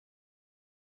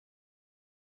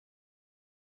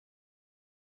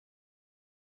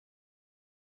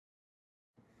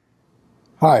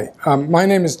Hi, my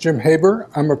name is Jim Haber.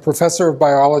 I'm a professor of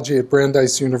biology at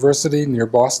Brandeis University near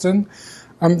Boston.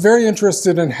 I'm very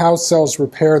interested in how cells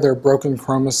repair their broken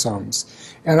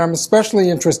chromosomes, and I'm especially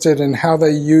interested in how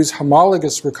they use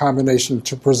homologous recombination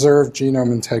to preserve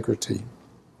genome integrity.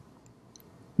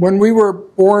 When we were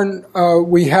born,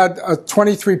 we had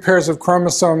 23 pairs of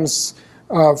chromosomes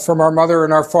from our mother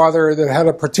and our father that had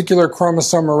a particular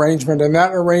chromosome arrangement, and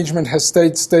that arrangement has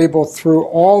stayed stable through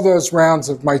all those rounds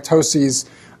of mitoses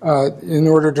in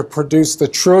order to produce the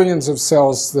trillions of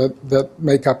cells that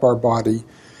make up our body.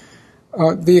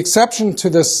 The exception to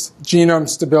this genome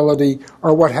stability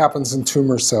are what happens in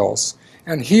tumor cells.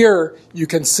 And here you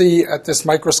can see at this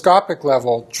microscopic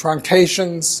level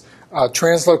truncations,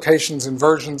 translocations,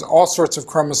 inversions, all sorts of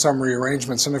chromosome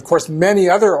rearrangements, and of course many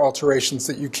other alterations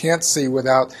that you can't see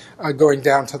without going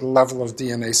down to the level of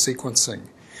DNA sequencing.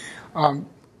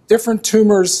 Different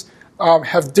tumors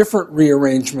have different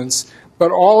rearrangements,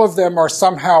 but all of them are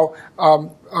somehow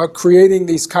creating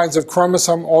these kinds of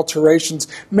chromosome alterations,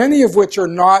 many of which are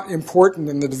not important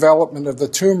in the development of the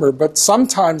tumor, but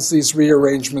sometimes these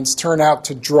rearrangements turn out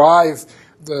to drive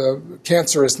the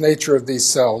cancerous nature of these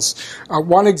cells.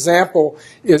 One example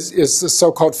is the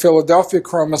so-called Philadelphia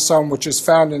chromosome, which is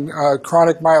found in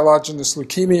chronic myelogenous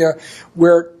leukemia,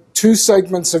 where two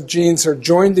segments of genes are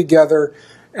joined together,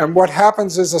 and what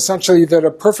happens is essentially that a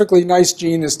perfectly nice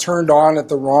gene is turned on at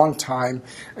the wrong time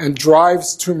and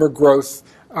drives tumor growth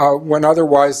when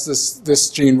otherwise this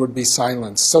gene would be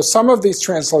silenced. So some of these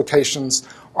translocations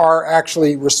are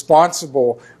actually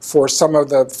responsible for some of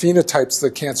the phenotypes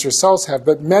that cancer cells have,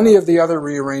 but many of the other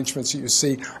rearrangements that you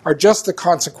see are just the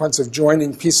consequence of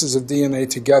joining pieces of DNA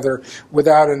together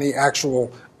without any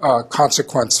actual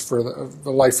consequence for the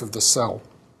life of the cell.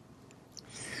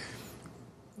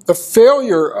 The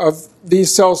failure of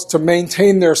these cells to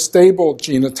maintain their stable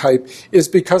genotype is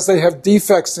because they have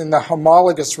defects in the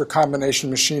homologous recombination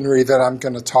machinery that I'm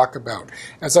going to talk about.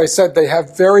 As I said, they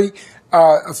have very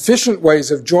efficient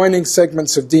ways of joining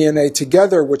segments of DNA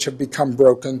together which have become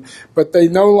broken, but they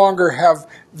no longer have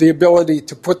the ability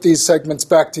to put these segments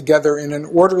back together in an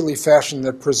orderly fashion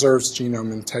that preserves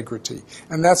genome integrity.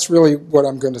 And that's really what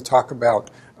I'm going to talk about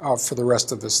for the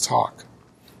rest of this talk.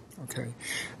 Okay.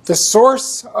 The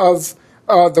source of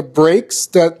the breaks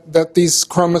that these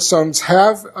chromosomes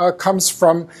have comes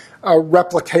from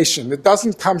replication. It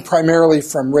doesn't come primarily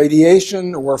from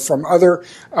radiation or from other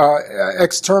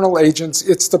external agents.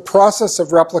 It's the process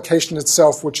of replication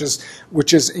itself, which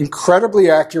is incredibly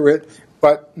accurate,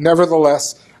 but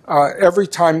nevertheless, every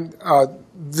time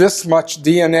this much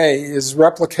DNA is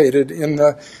replicated in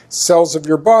the cells of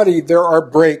your body, there are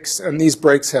breaks, and these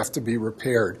breaks have to be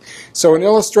repaired. So an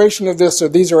illustration of this,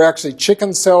 these are actually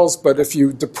chicken cells, but if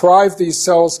you deprive these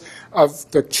cells of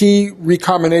the key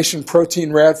recombination protein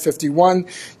RAD51,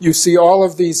 you see all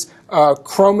of these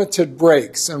chromatid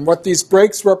breaks. And what these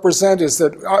breaks represent is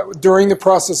that during the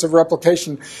process of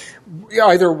replication,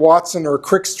 either Watson or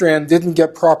Crick strand didn't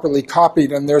get properly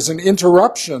copied, and there's an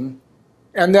interruption.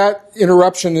 And that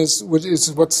interruption is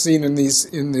what's seen in this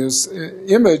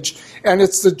image, and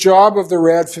it's the job of the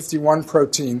RAD51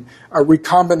 protein, a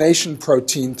recombination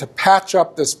protein, to patch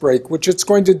up this break, which it's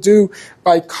going to do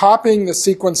by copying the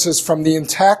sequences from the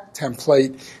intact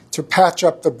template to patch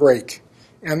up the break.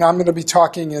 And I'm going to be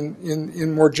talking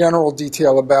in more general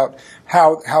detail about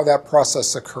how that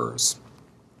process occurs.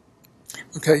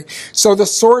 Okay, so the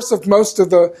source of most of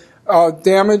the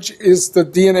damage is the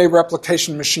DNA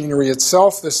replication machinery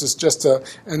itself. This is just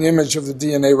an image of the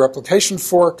DNA replication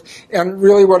fork. And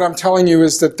really what I'm telling you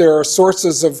is that there are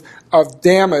sources of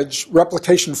damage,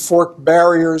 replication fork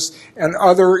barriers, and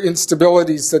other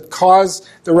instabilities that cause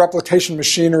the replication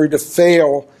machinery to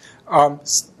fail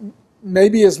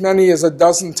maybe as many as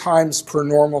 12 times per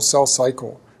normal cell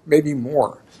cycle, maybe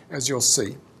more, as you'll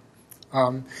see.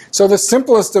 So the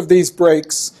simplest of these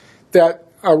breaks that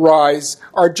arise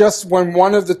are just when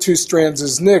one of the two strands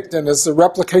is nicked, and as the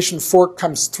replication fork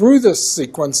comes through this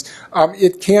sequence,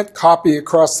 it can't copy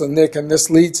across the nick, and this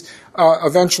leads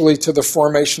eventually to the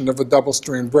formation of a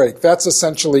double-strand break. That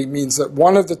essentially means that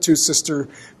one of the two sister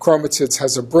chromatids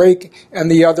has a break, and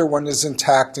the other one is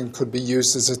intact and could be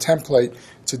used as a template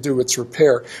to do its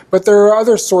repair. But there are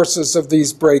other sources of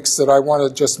these breaks that I want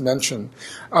to just mention.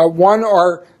 One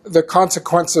are the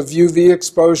consequence of UV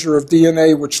exposure of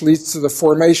DNA, which leads to the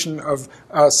formation of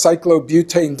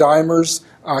cyclobutane dimers.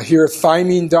 Here,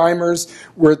 thymine dimers,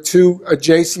 where two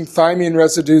adjacent thymine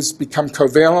residues become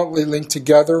covalently linked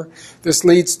together. This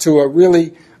leads to a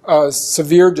really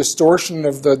severe distortion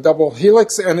of the double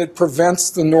helix, and it prevents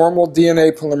the normal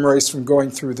DNA polymerase from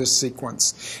going through this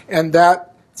sequence. And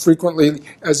that frequently,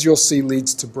 as you'll see,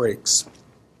 leads to breaks.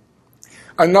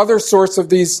 Another source of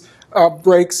these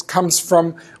breaks comes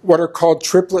from what are called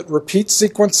triplet repeat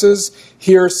sequences.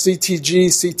 Here,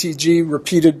 CTG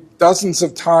repeated dozens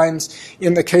of times.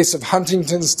 In the case of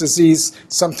Huntington's disease,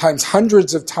 sometimes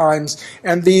hundreds of times.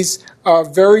 And these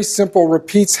very simple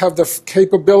repeats have the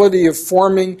capability of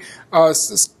forming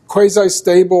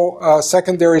quasi-stable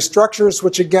secondary structures,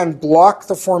 which again block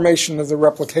the formation of the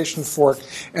replication fork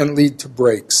and lead to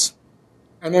breaks.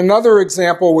 And another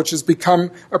example, which has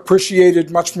become appreciated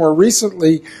much more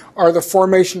recently, are the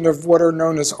formation of what are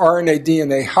known as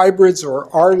RNA-DNA hybrids, or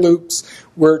R-loops,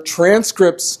 where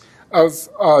transcripts of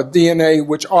DNA,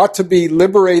 which ought to be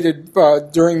liberated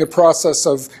during the process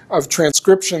of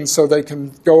transcription so they can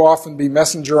go off and be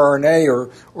messenger RNA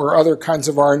or other kinds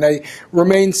of RNA,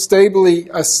 remain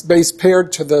stably base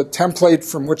paired to the template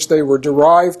from which they were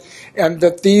derived, and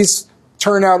that these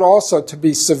turn out also to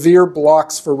be severe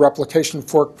blocks for replication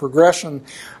fork progression.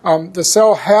 The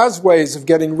cell has ways of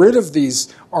getting rid of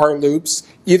these R loops,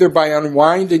 either by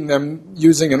unwinding them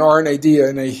using an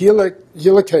RNA-DNA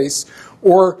helicase,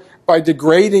 or by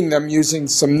degrading them using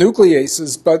some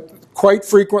nucleases, but quite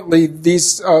frequently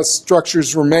these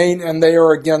structures remain, and they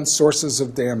are again sources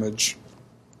of damage.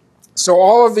 So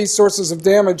all of these sources of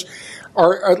damage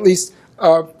are at least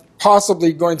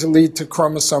possibly going to lead to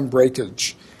chromosome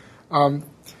breakage.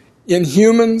 In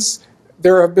humans,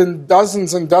 there have been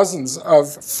dozens and dozens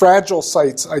of fragile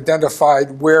sites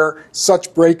identified where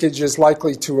such breakage is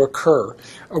likely to occur.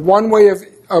 One way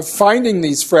of finding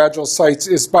these fragile sites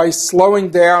is by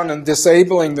slowing down and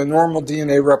disabling the normal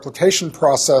DNA replication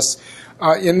process,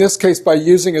 in this case by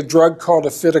using a drug called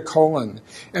acetylcholine.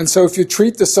 And so if you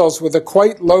treat the cells with a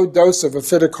quite low dose of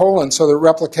acetylcholine so that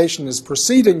replication is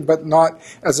proceeding but not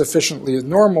as efficiently as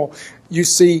normal, you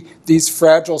see these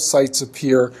fragile sites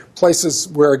appear, places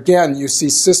where, again, you see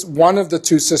one of the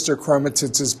two sister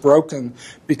chromatids is broken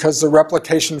because the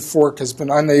replication fork has been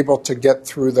unable to get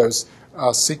through those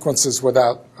sequences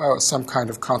without some kind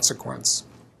of consequence.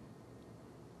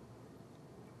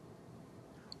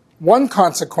 One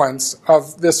consequence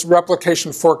of this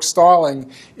replication fork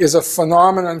stalling is a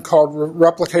phenomenon called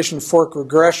replication fork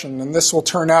regression, and this will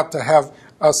turn out to have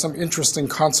some interesting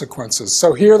consequences.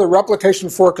 So here the replication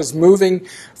fork is moving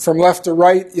from left to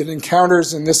right. It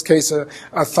encounters, in this case, a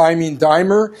thymine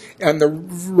dimer, and the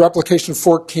replication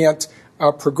fork can't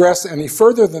progress any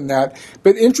further than that.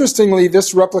 But interestingly,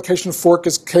 this replication fork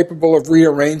is capable of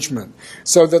rearrangement,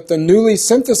 so that the newly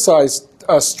synthesized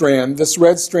strand, this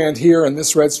red strand here and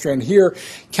this red strand here,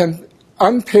 can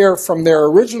unpair from their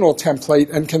original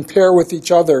template and can pair with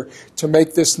each other to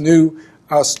make this new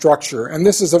structure. And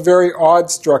this is a very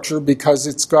odd structure because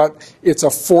it's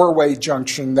a four-way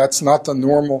junction. That's not the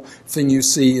normal thing you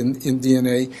see in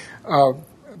DNA.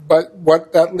 But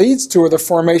what that leads to are the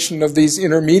formation of these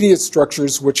intermediate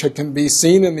structures, which can be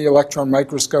seen in the electron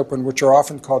microscope and which are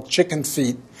often called chicken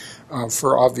feet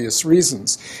for obvious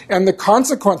reasons. And the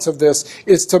consequence of this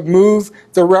is to move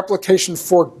the replication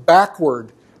fork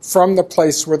backward from the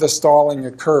place where the stalling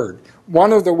occurred.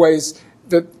 One of the ways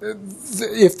that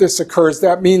if this occurs,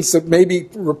 that means that maybe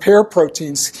repair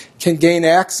proteins can gain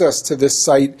access to this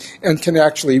site and can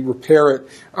actually repair it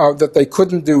that they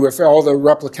couldn't do if all the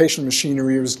replication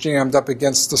machinery was jammed up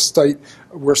against the site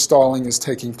where stalling is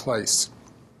taking place.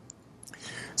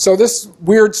 So this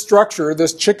weird structure,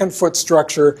 this chicken foot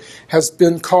structure, has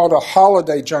been called a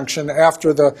Holliday junction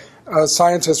after the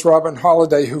scientist Robin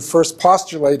Holliday, who first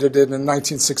postulated it in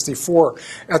 1964.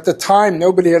 At the time,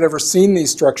 nobody had ever seen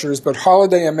these structures, but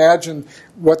Holliday imagined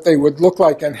what they would look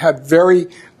like and had very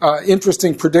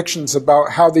interesting predictions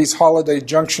about how these Holliday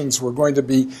junctions were going to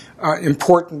be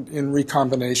important in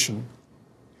recombination.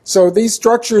 So these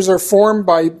structures are formed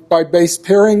by base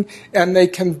pairing, and they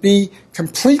can be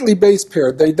completely base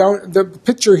paired. The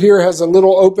picture here has a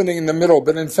little opening in the middle,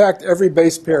 but in fact every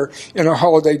base pair in a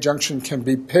Holliday junction can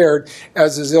be paired,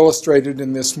 as is illustrated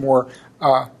in this more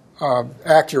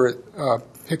accurate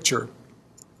picture.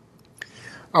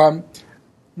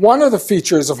 One of the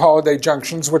features of Holliday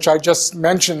junctions, which I just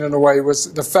mentioned in a way,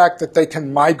 was the fact that they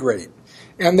can migrate.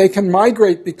 And they can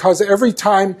migrate because every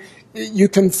time you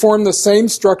can form the same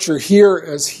structure here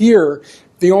as here.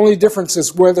 The only difference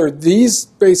is whether these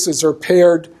bases are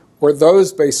paired or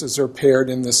those bases are paired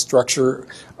in this structure.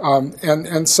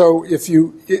 And so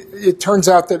it turns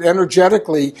out that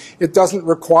energetically it doesn't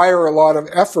require a lot of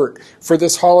effort for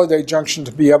this Holliday junction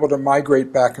to be able to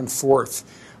migrate back and forth.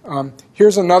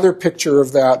 Here's another picture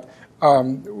of that,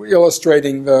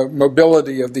 illustrating the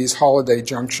mobility of these Holliday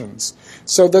junctions.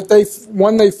 So that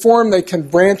when they form, they can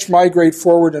branch, migrate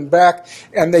forward and back,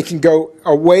 and they can go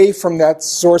away from that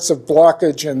source of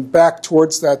blockage and back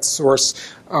towards that source,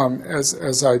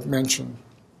 as I mentioned.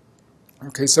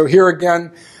 Okay, so here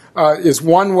again is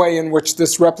one way in which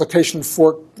this replication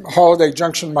fork holiday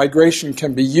junction migration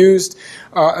can be used.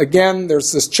 Again,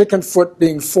 there's this chicken foot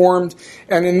being formed,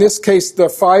 and in this case, the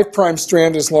 5'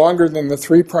 strand is longer than the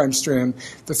 3' strand.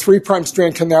 The 3'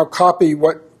 strand can now copy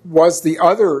what was the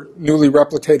other newly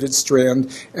replicated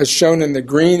strand, as shown in the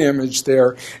green image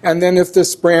there. And then if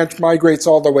this branch migrates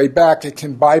all the way back, it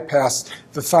can bypass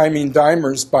the thymine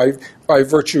dimers by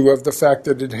virtue of the fact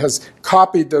that it has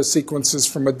copied those sequences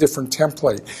from a different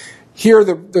template. Here,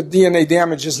 the DNA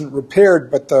damage isn't repaired,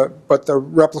 but the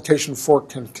replication fork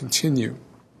can continue.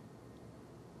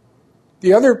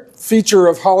 The other feature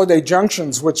of holiday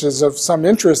junctions, which is of some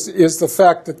interest, is the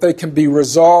fact that they can be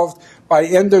resolved by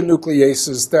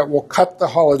endonucleases that will cut the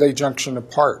holiday junction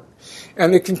apart.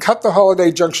 And it can cut the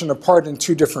holiday junction apart in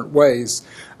two different ways.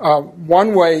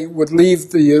 One way would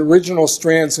leave the original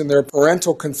strands in their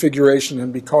parental configuration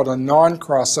and be called a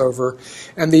non-crossover.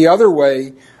 And the other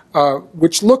way,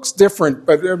 which looks different,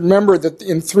 but remember that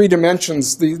in 3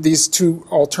 dimensions, these two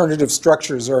alternative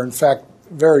structures are in fact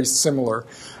very similar.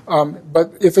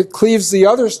 But if it cleaves the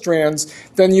other strands,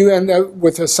 then you end up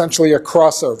with essentially a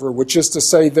crossover, which is to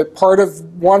say that part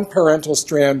of one parental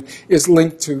strand is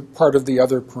linked to part of the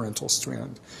other parental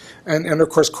strand. And of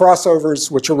course,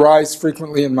 crossovers, which arise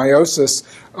frequently in meiosis,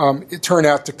 turn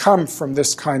out to come from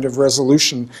this kind of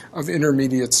resolution of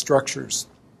intermediate structures.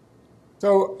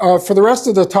 So for the rest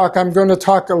of the talk, I'm going to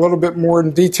talk a little bit more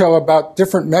in detail about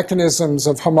different mechanisms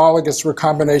of homologous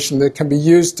recombination that can be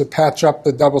used to patch up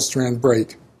the double-strand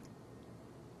break.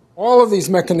 All of these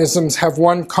mechanisms have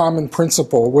one common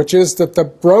principle, which is that the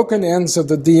broken ends of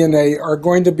the DNA are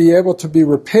going to be able to be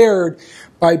repaired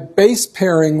by base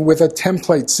pairing with a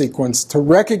template sequence to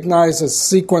recognize a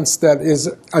sequence that is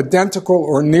identical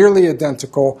or nearly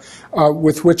identical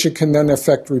with which it can then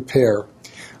effect repair.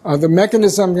 The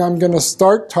mechanism I'm going to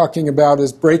start talking about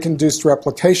is break-induced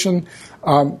replication,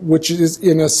 which is,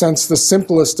 in a sense, the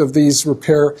simplest of these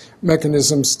repair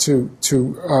mechanisms to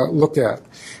look at.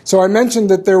 So I mentioned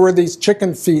that there were these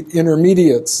chicken feet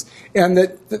intermediates, and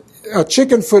that a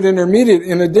chicken foot intermediate,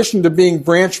 in addition to being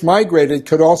branch migrated,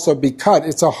 could also be cut.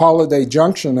 It's a holiday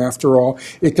junction, after all.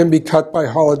 It can be cut by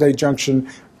holiday junction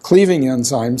cleaving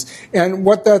enzymes, and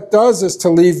what that does is to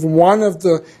leave one of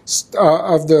the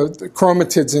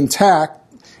chromatids intact,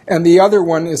 and the other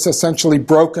one is essentially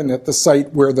broken at the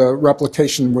site where the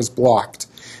replication was blocked.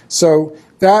 So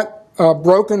that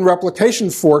broken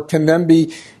replication fork can then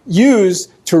be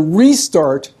used to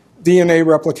restart DNA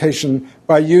replication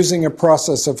by using a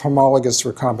process of homologous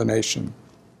recombination.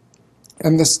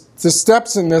 And the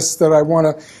steps in this that I want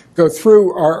to go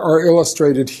through are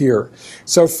illustrated here.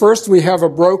 So first we have a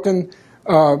broken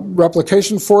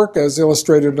replication fork, as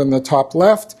illustrated on the top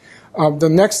left. The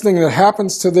next thing that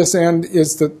happens to this end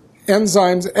is that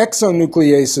enzymes,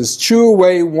 exonucleases, chew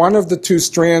away one of the two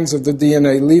strands of the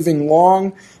DNA, leaving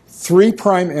long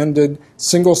 3'-ended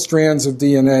single strands of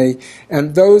DNA.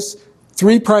 And those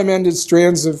 3'-ended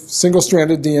strands of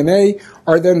single-stranded DNA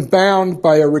are then bound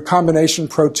by a recombination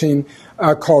protein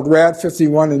called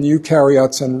Rad51 in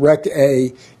eukaryotes and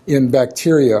Rec-A in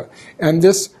bacteria. And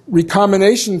this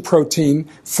recombination protein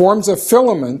forms a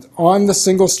filament on the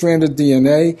single-stranded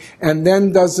DNA and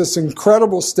then does this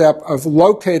incredible step of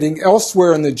locating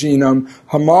elsewhere in the genome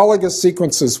homologous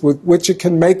sequences with which it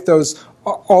can make those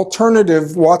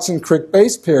alternative Watson-Crick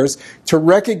base pairs to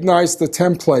recognize the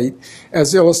template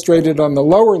as illustrated on the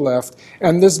lower left,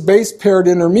 and this base paired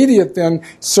intermediate then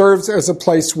serves as a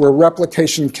place where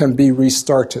replication can be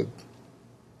restarted.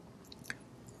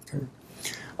 Okay.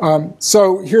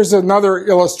 So here's another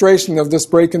illustration of this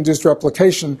break-induced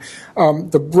replication.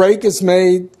 The break is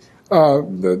made,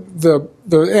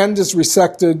 the end is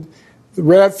resected. The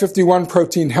Rad51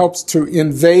 protein helps to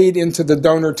invade into the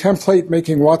donor template,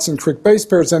 making Watson-Crick base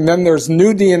pairs, and then there's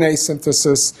new DNA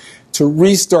synthesis to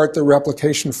restart the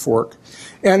replication fork.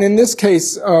 And in this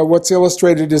case, what's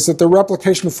illustrated is that the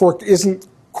replication fork isn't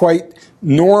quite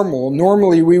normal.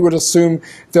 Normally, we would assume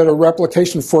that a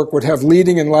replication fork would have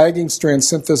leading and lagging strand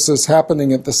synthesis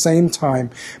happening at the same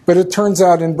time. But it turns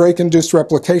out in break-induced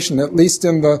replication, at least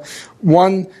in the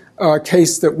one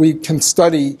case that we can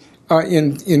study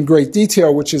in great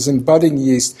detail, which is in budding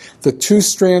yeast, the two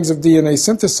strands of DNA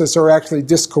synthesis are actually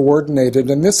discoordinated.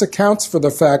 And this accounts for the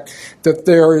fact that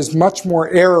there is much more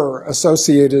error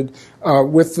associated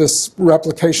with this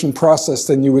replication process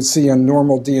than you would see in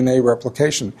normal DNA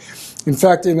replication. In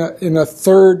fact, in a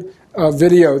third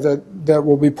video that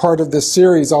will be part of this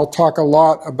series, I'll talk a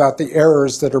lot about the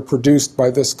errors that are produced by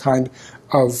this kind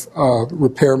of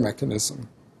repair mechanism.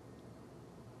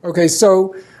 Okay,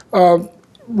 so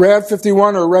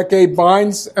Rad51 or Rec-A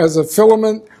binds as a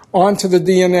filament onto the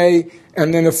DNA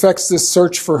and then affects this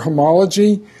search for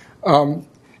homology.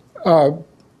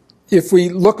 If we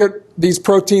look at these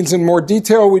proteins in more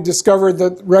detail, we discovered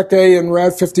that REC-A and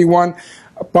RAD51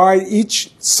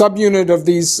 each subunit of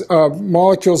these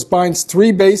molecules binds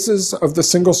 3 bases of the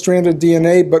single-stranded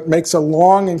DNA, but makes a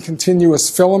long and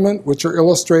continuous filament, which are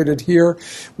illustrated here.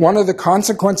 One of the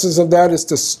consequences of that is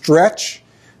to stretch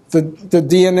the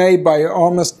DNA by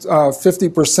almost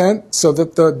 50%, so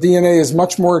that the DNA is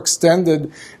much more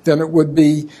extended than it would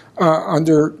be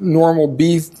under normal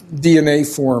B DNA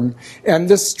form. And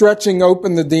this stretching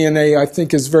open the DNA, I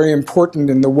think, is very important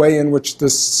in the way in which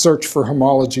this search for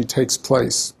homology takes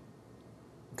place.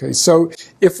 Okay, so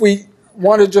if we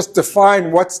want to just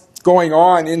define what's going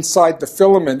on inside the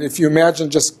filament, if you imagine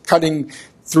just cutting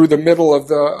through the middle of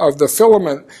the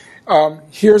filament,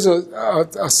 here's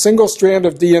a single strand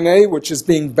of DNA which is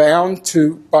being bound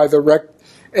to by the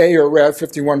REC-A or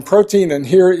RAD51 protein, and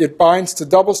here it binds to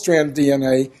double-strand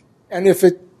DNA. And if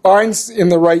it binds in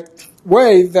the right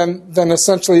way, then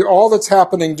essentially all that's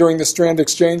happening during the strand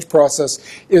exchange process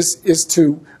is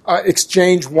to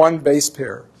exchange one base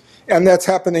pair. And that's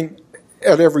happening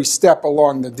at every step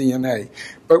along the DNA.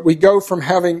 But we go from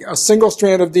having a single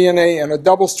strand of DNA and a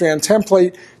double-strand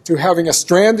template to having a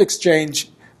strand exchange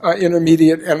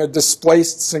intermediate and a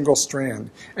displaced single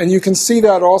strand. And you can see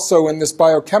that also in this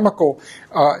biochemical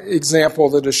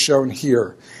example that is shown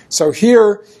here. So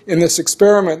here in this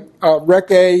experiment,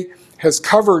 REC-A has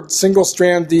covered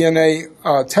single-strand DNA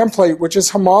template, which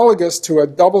is homologous to a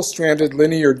double-stranded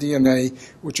linear DNA,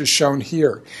 which is shown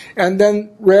here. And then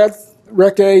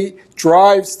REC-A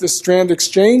drives the strand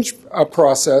exchange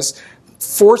process,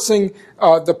 forcing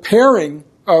the pairing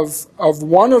of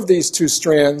one of these 2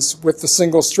 strands with the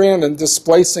single strand and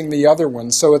displacing the other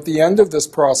one. So at the end of this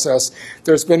process,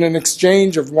 there's been an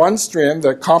exchange of one strand,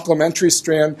 the complementary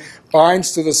strand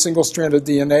binds to the single strand of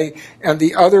DNA, and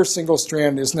the other single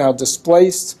strand is now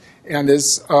displaced and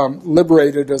is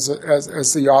liberated as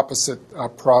the opposite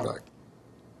product.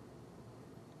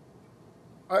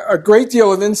 A great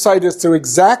deal of insight as to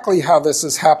exactly how this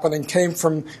is happening came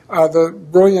from the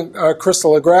brilliant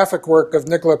crystallographic work of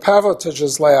Nikola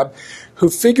Pavlich's lab, who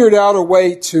figured out a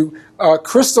way to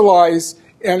crystallize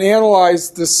and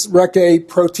analyze this REC-A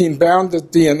protein-bound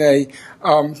DNA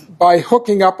by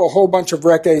hooking up a whole bunch of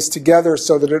REC-As together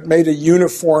so that it made a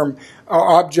uniform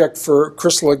object for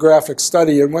crystallographic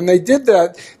study. And when they did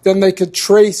that, then they could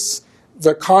trace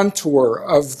the contour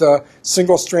of the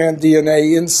single-strand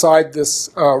DNA inside this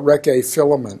REC-A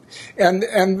filament. And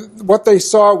what they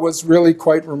saw was really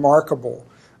quite remarkable.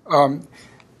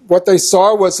 What they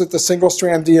saw was that the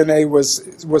single-strand DNA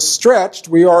was stretched.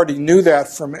 We already knew that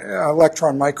from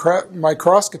electron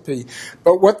microscopy.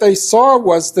 But what they saw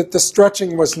was that the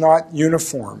stretching was not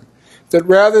uniform. That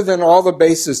rather than all the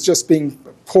bases just being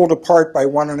pulled apart by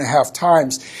 1.5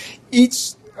 times,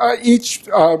 each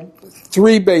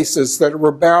 3 bases that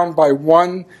were bound by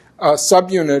one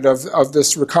subunit of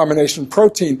this recombination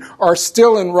protein are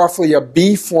still in roughly a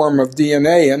B form of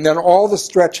DNA, and then all the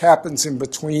stretch happens in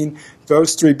between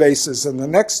those 3 bases and the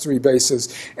next 3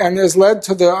 bases, and has led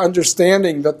to the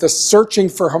understanding that the searching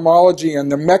for homology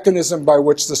and the mechanism by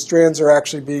which the strands are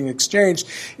actually being exchanged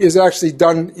is actually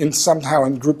done somehow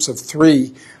in groups of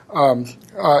 3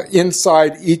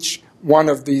 inside each one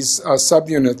of these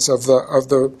subunits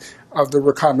of the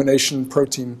recombination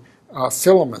protein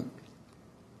filament.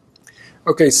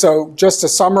 Okay, so just to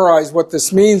summarize, what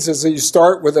this means is that you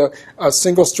start with a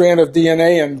single strand of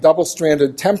DNA and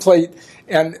double-stranded template,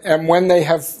 and when they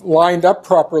have lined up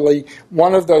properly,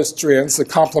 one of those strands, the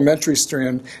complementary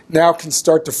strand, now can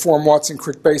start to form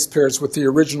Watson-Crick base pairs with the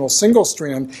original single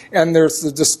strand, and there's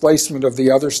the displacement of the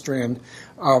other strand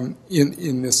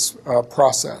in this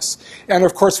process. And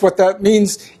of course, what that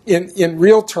means in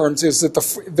real terms is that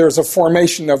there's a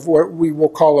formation of what we will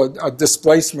call a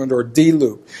displacement or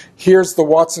D-loop. Here's the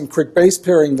Watson-Crick base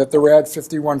pairing that the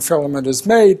RAD51 filament has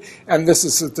made, and this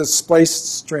is a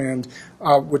displaced strand,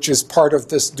 which is part of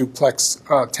this duplex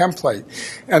template.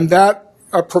 And that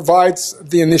provides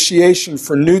the initiation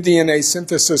for new DNA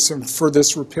synthesis and for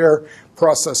this repair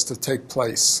process to take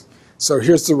place. So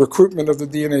here's the recruitment of the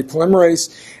DNA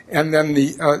polymerase and then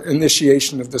the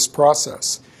initiation of this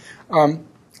process.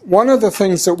 One of the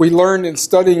things that we learned in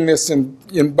studying this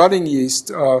in budding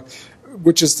yeast,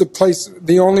 which is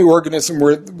the only organism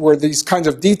where these kinds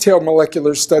of detailed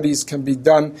molecular studies can be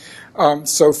done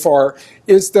so far,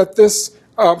 is that this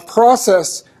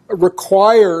process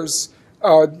requires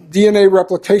DNA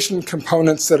replication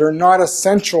components that are not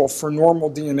essential for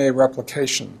normal DNA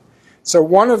replication. So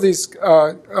one of these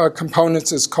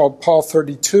components is called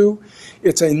Pol32.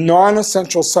 It's a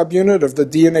non-essential subunit of the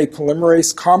DNA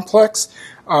polymerase complex,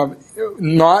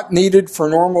 not needed for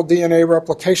normal DNA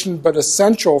replication, but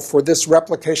essential for this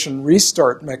replication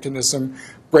restart mechanism,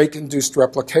 break-induced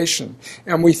replication.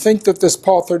 And we think that this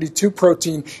Pol32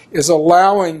 protein is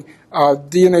allowing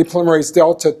DNA polymerase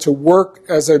delta to work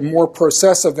as a more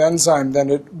processive enzyme than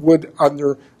it would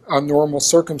under normal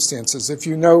circumstances. If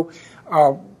you know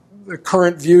the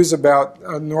current views about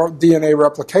DNA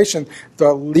replication,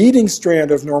 the leading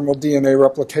strand of normal DNA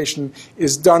replication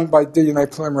is done by DNA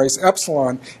polymerase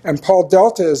epsilon, and Pol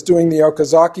delta is doing the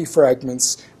Okazaki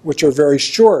fragments, which are very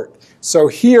short. So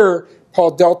here,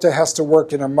 Pol delta has to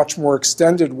work in a much more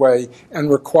extended way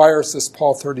and requires this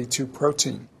Pol32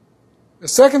 protein. The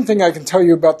second thing I can tell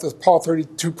you about the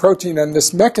Pol32 protein and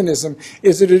this mechanism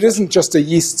is that it isn't just a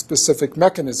yeast-specific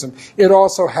mechanism. It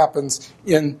also happens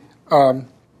in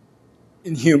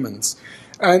humans.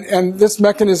 And this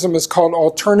mechanism is called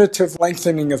alternative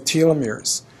lengthening of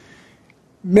telomeres.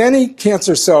 Many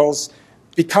cancer cells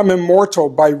become immortal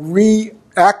by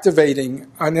reactivating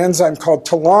an enzyme called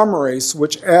telomerase,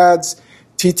 which adds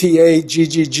TTA,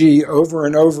 GGG over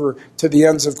and over to the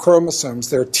ends of chromosomes.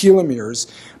 They're telomeres.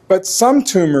 But some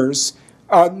tumors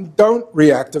don't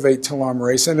reactivate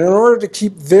telomerase, and in order to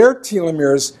keep their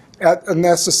telomeres at a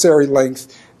necessary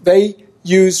length, they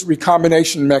use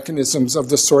recombination mechanisms of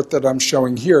the sort that I'm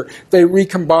showing here. They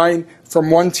recombine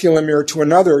from one telomere to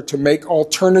another to make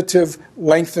alternative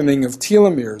lengthening of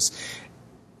telomeres.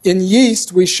 In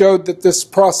yeast, we showed that this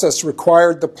process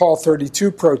required the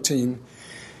Pol32 protein.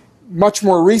 Much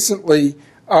more recently,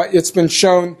 it's been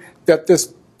shown that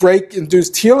this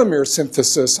break-induced telomere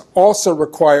synthesis also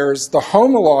requires the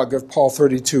homolog of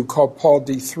Pol32 called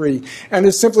PolD3, and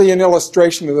is simply an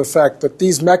illustration of the fact that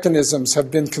these mechanisms have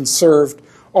been conserved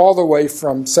all the way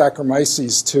from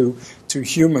Saccharomyces to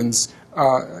humans,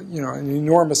 an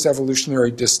enormous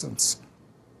evolutionary distance.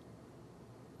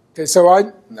 Okay,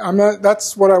 so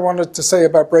that's what I wanted to say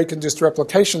about break-induced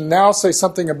replication. Now I'll say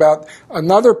something about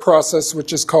another process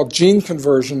which is called gene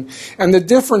conversion, and the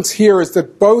difference here is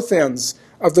that both ends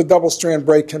of the double-strand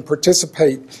break can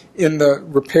participate in the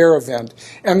repair event.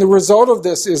 And the result of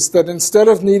this is that instead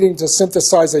of needing to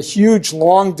synthesize a huge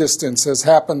long distance, as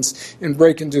happens in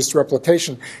break-induced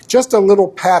replication, just a little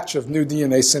patch of new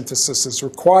DNA synthesis is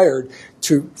required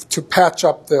to patch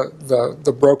up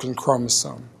the broken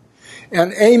chromosome.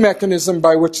 And a mechanism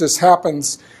by which this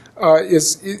happens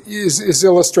is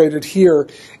illustrated here,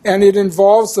 and it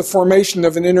involves the formation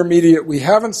of an intermediate we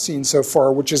haven't seen so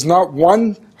far, which is not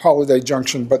one holiday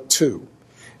junction, but two.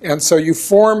 And so you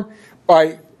form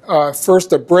by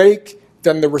first a break,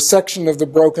 then the resection of the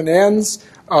broken ends,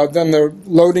 then the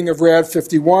loading of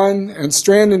Rad51 and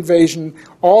strand invasion.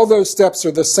 All those steps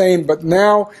are the same, but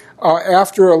now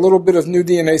after a little bit of new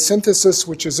DNA synthesis,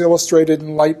 which is illustrated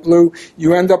in light blue,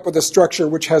 you end up with a structure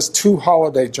which has two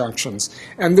holiday junctions.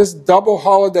 And this double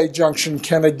holiday junction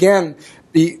can again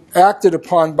be acted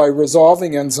upon by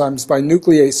resolving enzymes, by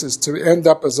nucleases, to end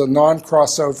up as a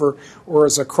non-crossover or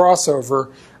as a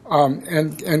crossover,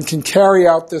 and can carry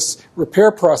out this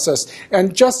repair process,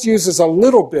 and just uses a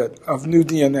little bit of new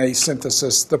DNA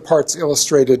synthesis, the parts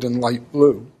illustrated in light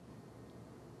blue.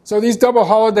 So these double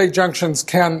holiday junctions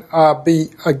can be,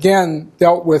 again,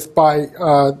 dealt with by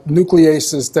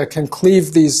nucleases that can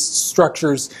cleave these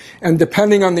structures, and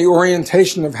depending on the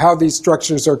orientation of how these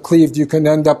structures are cleaved, you can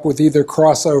end up with either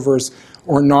crossovers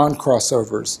or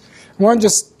non-crossovers. I want to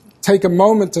just take a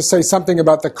moment to say something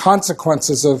about the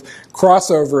consequences of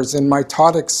crossovers in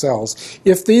mitotic cells.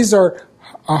 If these are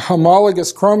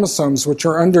homologous chromosomes which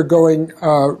are undergoing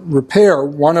repair,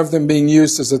 one of them being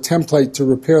used as a template to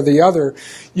repair the other,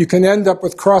 you can end up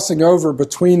with crossing over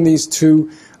between these two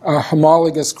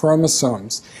homologous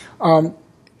chromosomes.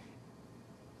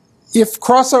 If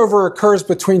crossover occurs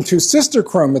between two sister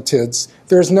chromatids,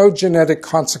 there's no genetic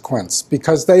consequence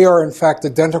because they are in fact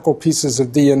identical pieces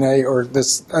of DNA, or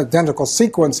this identical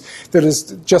sequence that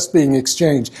is just being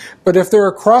exchanged. But if there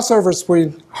are crossovers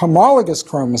between homologous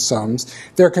chromosomes,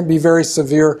 there can be very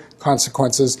severe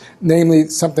consequences, namely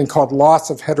something called loss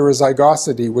of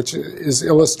heterozygosity, which is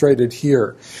illustrated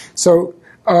here. So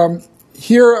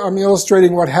here I'm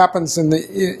illustrating what happens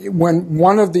when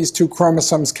one of these two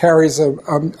chromosomes carries a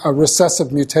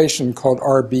recessive mutation called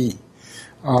RB.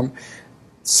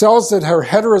 Cells that are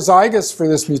heterozygous for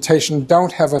this mutation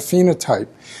don't have a phenotype.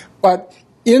 But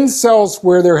in cells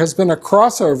where there has been a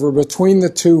crossover between the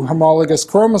two homologous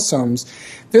chromosomes,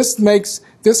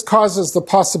 this causes the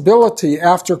possibility,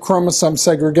 after chromosome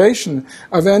segregation,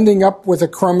 of ending up with a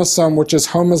chromosome which is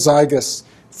homozygous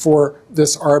for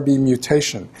this RB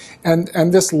mutation.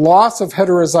 And this loss of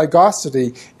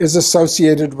heterozygosity is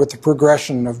associated with the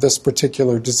progression of this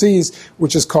particular disease,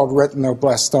 which is called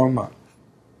retinoblastoma.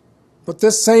 But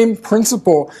this same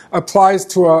principle applies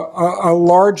to a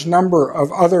large number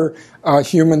of other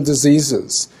human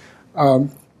diseases.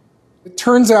 It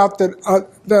turns out that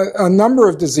a number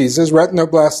of diseases,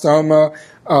 retinoblastoma,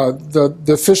 the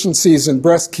deficiencies in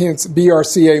breast cancer,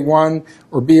 BRCA1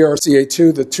 or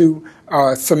BRCA2, the two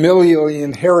familially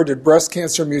inherited breast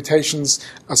cancer mutations,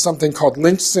 something called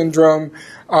Lynch syndrome,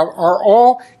 are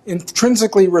all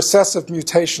intrinsically recessive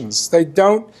mutations. They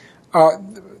don't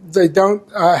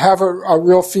have a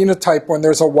real phenotype when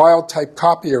there's a wild type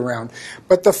copy around.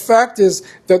 But the fact is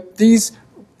that these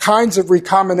kinds of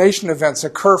recombination events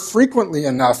occur frequently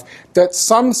enough that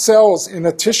some cells in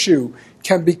a tissue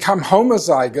can become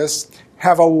homozygous,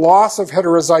 have a loss of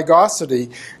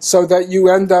heterozygosity, so that you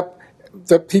end up,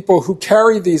 the people who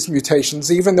carry these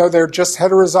mutations, even though they're just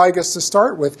heterozygous to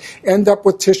start with, end up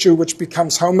with tissue which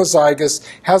becomes homozygous,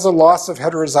 has a loss of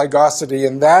heterozygosity,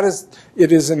 and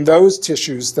it is in those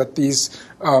tissues that these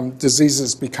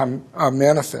diseases become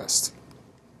manifest.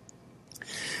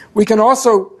 We can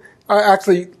also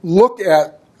actually look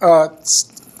at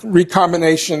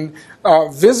recombination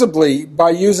visibly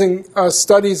by using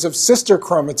studies of sister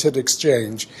chromatid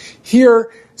exchange. Here,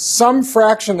 some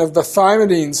fraction of the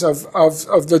thymidines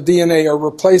of the DNA are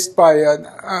replaced by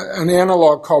an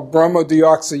analog called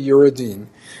bromodioxyuridine.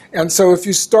 And so if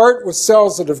you start with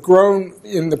cells that have grown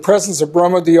in the presence of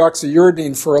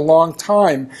bromodioxyuridine for a long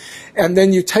time, and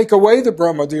then you take away the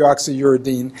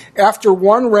bromodioxyuridine, after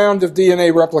one round of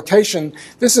DNA replication,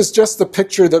 this is just the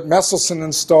picture that Messelson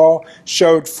and Stahl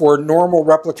showed for normal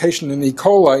replication in E.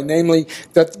 coli, namely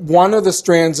that one of the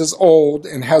strands is old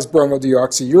and has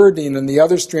bromodioxyuridine, and the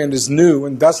other strand is new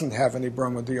and doesn't have any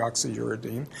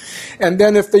bromodioxyuridine. And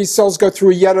then if these cells go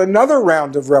through yet another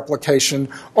round of replication,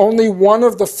 only one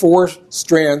of the 4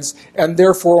 strands, and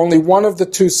therefore only one of the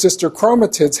 2 sister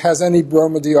chromatids, has any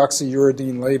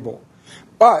bromodioxyuridine label.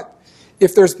 But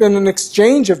if there's been an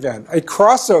exchange event, a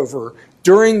crossover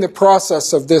during the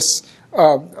process of this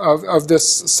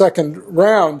second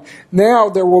round, now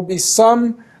there will be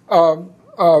some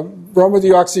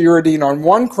bromodioxyuridine on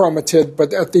one chromatid,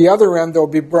 but at the other end there will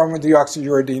be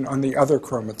bromodioxyuridine on the other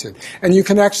chromatid. And you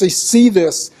can actually see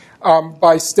this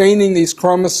by staining these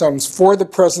chromosomes for the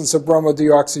presence of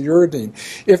bromodioxyuridine.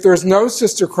 If there's no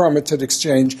sister chromatid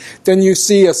exchange, then you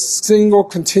see a single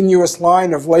continuous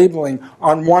line of labeling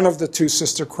on one of the 2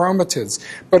 sister chromatids.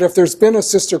 But if there's been a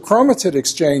sister chromatid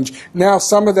exchange, now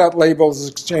some of that label is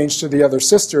exchanged to the other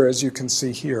sister, as you can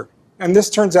see here. And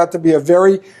this turns out to be a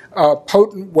very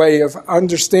potent way of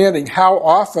understanding how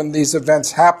often these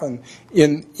events happen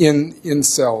in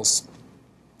cells.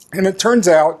 And it turns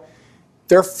out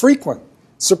they're frequent,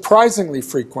 surprisingly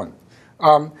frequent.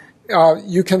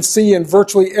 You can see in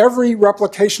virtually every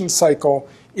replication cycle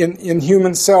in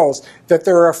human cells that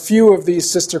there are a few of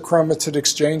these sister chromatid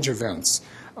exchange events.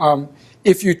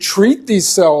 If you treat these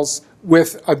cells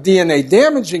with a DNA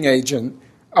damaging agent,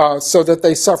 so that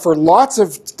they suffer lots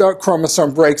of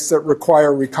chromosome breaks that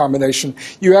require recombination,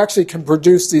 you actually can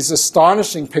produce these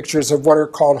astonishing pictures of what are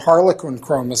called harlequin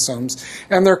chromosomes.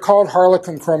 And they're called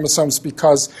harlequin chromosomes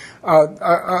because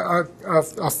a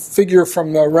figure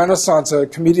from the Renaissance, a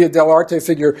Commedia dell'arte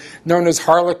figure known as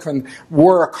Harlequin,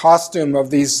 wore a costume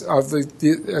of these,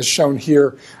 as shown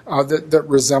here, that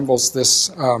resembles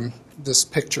this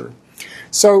picture.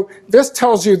 So this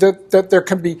tells you that there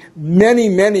can be many,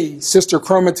 many sister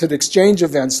chromatid exchange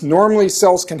events. Normally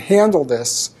cells can handle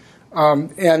this,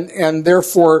 and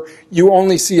therefore you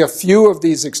only see a few of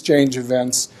these exchange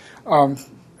events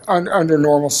under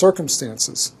normal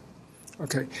circumstances.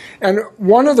 Okay. And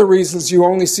one of the reasons you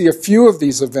only see a few of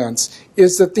these events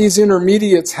is that these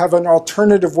intermediates have an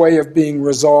alternative way of being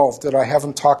resolved that I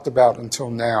haven't talked about until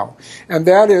now. And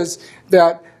that is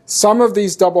that some of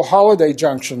these double holiday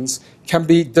junctions can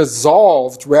be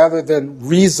dissolved rather than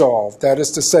resolved. That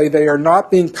is to say, they are not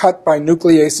being cut by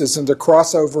nucleases into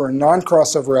crossover and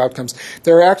non-crossover outcomes.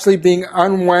 They're actually being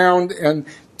unwound and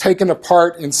taken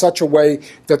apart in such a way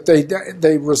that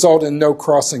they result in no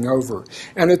crossing over.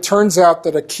 And it turns out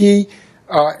that a key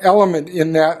element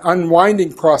in that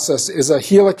unwinding process is a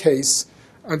helicase,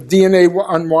 a DNA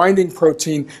unwinding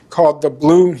protein called the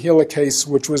Bloom helicase,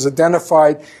 which was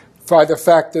identified by the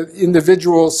fact that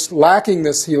individuals lacking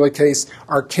this helicase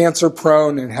are cancer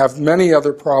prone and have many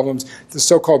other problems, the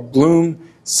so-called Bloom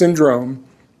syndrome,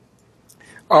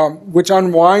 which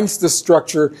unwinds the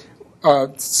structure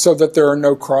so that there are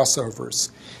no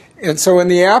crossovers. And so in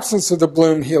the absence of the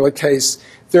Bloom helicase,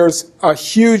 there's a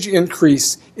huge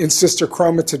increase in sister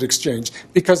chromatid exchange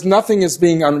because nothing is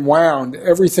being unwound.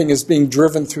 Everything is being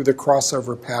driven through the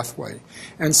crossover pathway.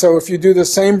 And so if you do the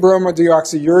same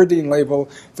bromodeoxyuridine label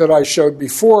that I showed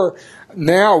before,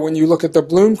 now when you look at the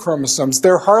Bloom chromosomes,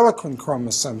 they're Harlequin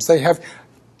chromosomes. They have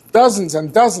dozens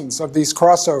and dozens of these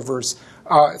crossovers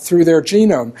through their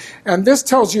genome. And this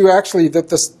tells you actually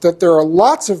that there are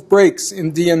lots of breaks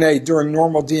in DNA during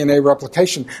normal DNA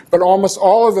replication, but almost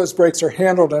all of those breaks are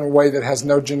handled in a way that has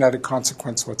no genetic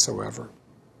consequence whatsoever.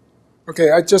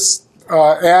 Okay, I just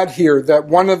add here that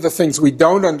one of the things we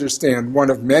don't understand, one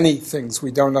of many things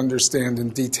we don't understand in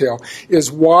detail,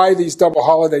 is why these double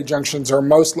holiday junctions are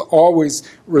most always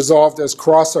resolved as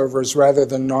crossovers rather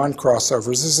than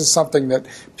non-crossovers. This is something that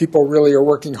people really are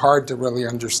working hard to really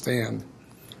understand.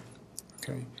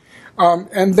 Okay.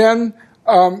 And then,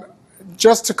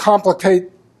 just to complicate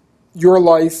your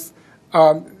life,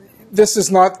 this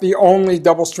is not the only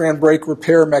double-strand break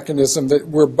repair mechanism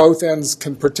where both ends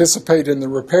can participate in the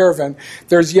repair event.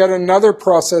 There's yet another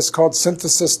process called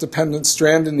synthesis-dependent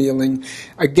strand annealing.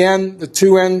 Again, the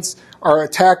two ends are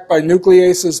attacked by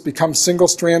nucleases, become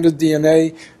single-stranded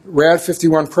DNA.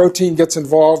 Rad51 protein gets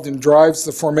involved and drives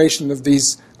the formation of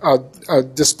these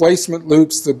displacement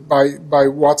loops by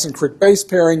Watson-Crick base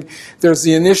pairing. There's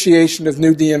the initiation of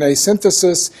new DNA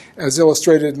synthesis, as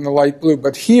illustrated in the light blue.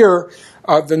 But here,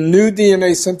 the new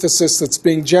DNA synthesis that's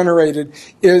being generated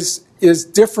is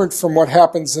different from what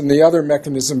happens in the other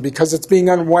mechanism because it's being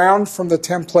unwound from the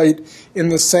template in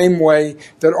the same way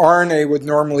that RNA would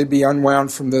normally be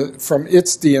unwound from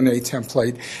its DNA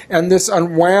template. And this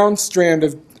unwound strand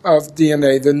of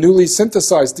DNA, the newly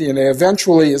synthesized DNA,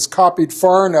 eventually is copied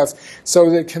far enough so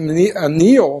that it can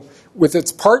anneal with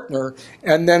its partner,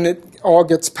 and then it all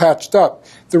gets patched up.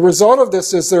 The result of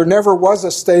this is there never was a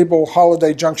stable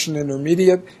holiday junction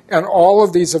intermediate, and all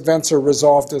of these events are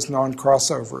resolved as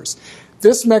non-crossovers.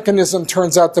 This mechanism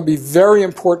turns out to be very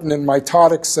important in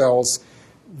mitotic cells.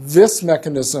 This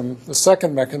mechanism, the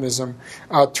second mechanism,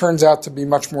 turns out to be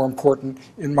much more important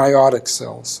in meiotic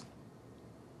cells.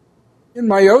 In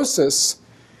meiosis,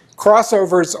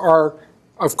 crossovers are,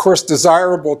 of course,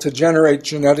 desirable to generate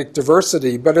genetic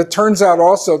diversity, but it turns out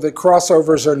also that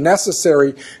crossovers are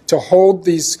necessary to hold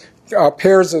these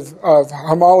pairs of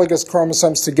homologous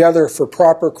chromosomes together for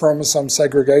proper chromosome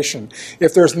segregation.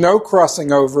 If there's no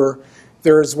crossing over,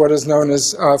 there is what is known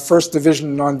as first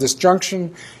division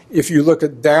non-disjunction. If you look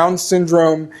at Down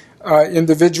syndrome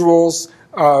individuals,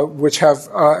 which have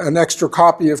an extra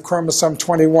copy of chromosome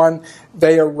 21,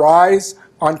 they arise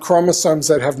on chromosomes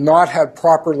that have not had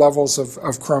proper levels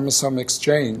of chromosome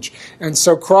exchange. And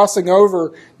so crossing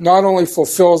over not only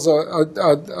fulfills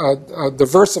a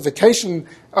diversification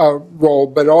role,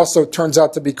 but also turns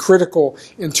out to be critical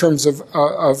in terms of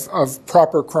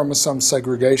proper chromosome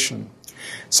segregation.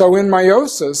 So in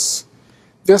meiosis,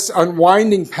 this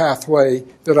unwinding pathway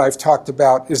that I've talked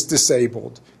about is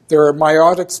disabled. There are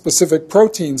meiotic-specific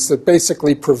proteins that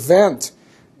basically prevent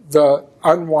the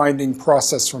unwinding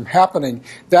process from happening.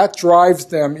 That drives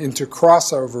them into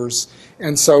crossovers.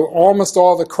 And so almost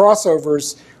all the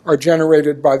crossovers are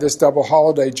generated by this double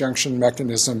holiday junction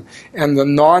mechanism. And the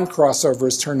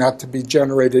non-crossovers turn out to be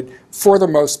generated, for the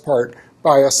most part,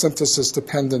 by a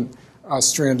synthesis-dependent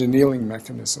strand annealing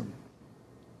mechanism.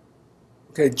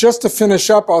 Okay, just to finish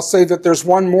up, I'll say that there's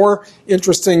one more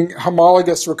interesting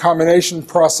homologous recombination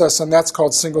process, and that's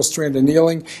called single-strand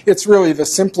annealing. It's really the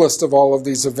simplest of all of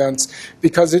these events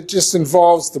because it just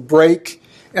involves the break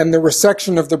and the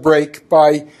resection of the break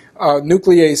by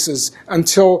nucleases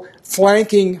until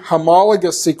flanking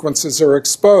homologous sequences are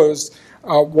exposed,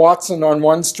 Watson on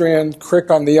one strand,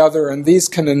 Crick on the other, and these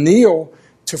can anneal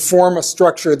to form a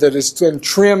structure that is then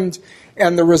trimmed.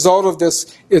 And the result of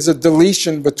this is a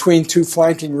deletion between two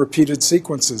flanking repeated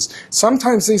sequences.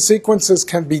 Sometimes these sequences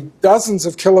can be dozens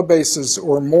of kilobases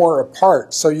or more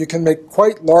apart, so you can make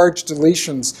quite large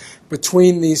deletions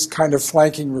between these kind of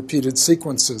flanking repeated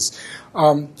sequences.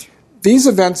 These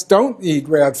events don't need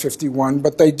Rad51,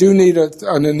 but they do need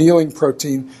an annealing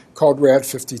protein called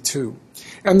Rad52.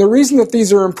 And the reason that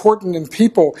these are important in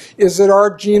people is that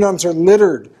our genomes are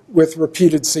littered with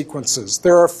repeated sequences.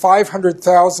 There are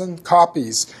 500,000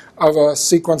 copies of a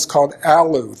sequence called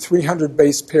ALU, 300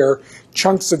 base pair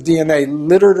chunks of DNA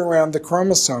littered around the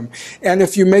chromosome. And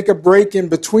if you make a break in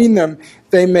between them,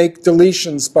 they make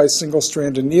deletions by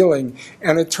single-strand annealing.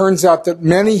 And it turns out that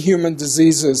many human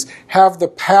diseases have the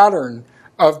pattern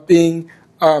of being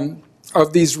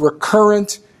of these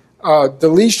recurrent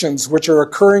deletions which are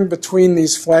occurring between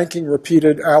these flanking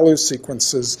repeated ALU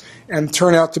sequences and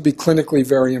turn out to be clinically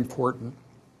very important.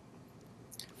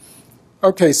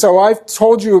 Okay, so I've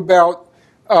told you about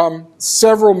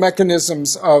several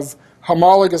mechanisms of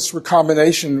homologous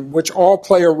recombination, which all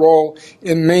play a role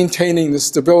in maintaining the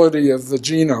stability of the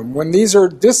genome. When these are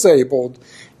disabled,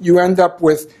 you end up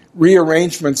with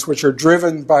rearrangements which are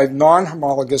driven by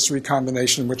non-homologous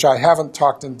recombination, which I haven't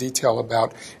talked in detail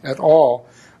about at all.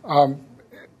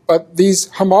 But these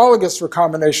homologous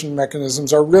recombination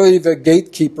mechanisms are really the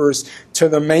gatekeepers to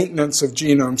the maintenance of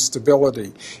genome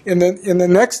stability. In the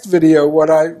next video, what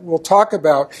I will talk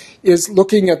about is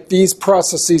looking at these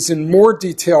processes in more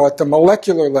detail at the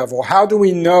molecular level. How do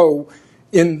we know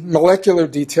in molecular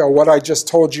detail what I just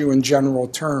told you in general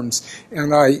terms?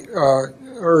 And I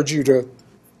urge you to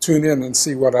tune in and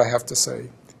see what I have to say.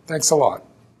 Thanks a lot.